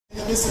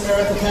Miss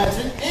America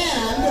pageant,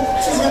 and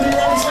she's going to be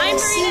representing I'm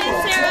Marina,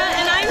 Inserra,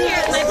 and I'm here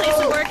at my place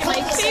of work in my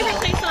favorite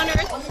place on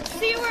earth,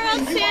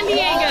 SeaWorld San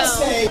Diego.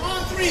 Say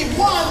on three,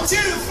 1, 2,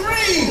 3.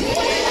 Ladies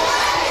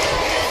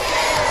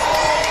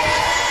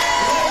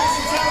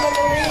and gentlemen,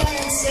 Marina and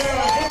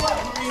Inserra. Good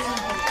luck, Marina.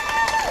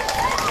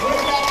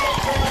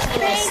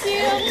 Thank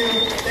you.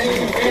 Thank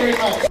you very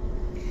much.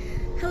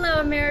 Hello,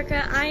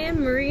 America. I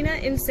am Marina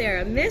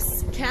Inserra,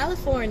 Miss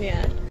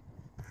California.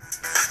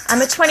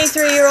 I'm a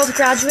 23-year-old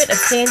graduate of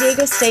San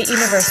Diego State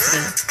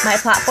University. My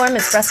platform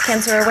is breast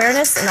cancer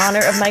awareness in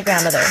honor of my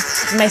grandmother.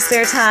 In my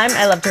spare time,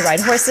 I love to ride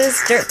horses,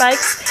 dirt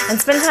bikes,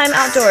 and spend time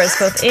outdoors,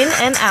 both in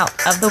and out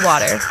of the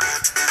water.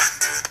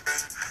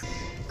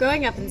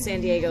 Growing up in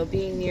San Diego,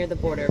 being near the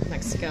border of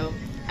Mexico,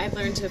 I've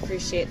learned to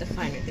appreciate the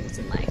finer things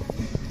in life,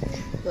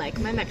 like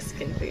my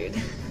Mexican food.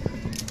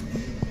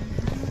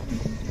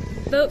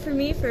 Vote for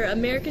me for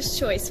America's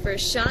Choice for a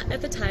shot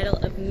at the title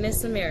of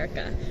Miss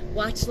America.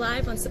 Watch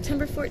live on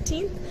September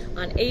 14th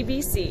on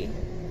ABC.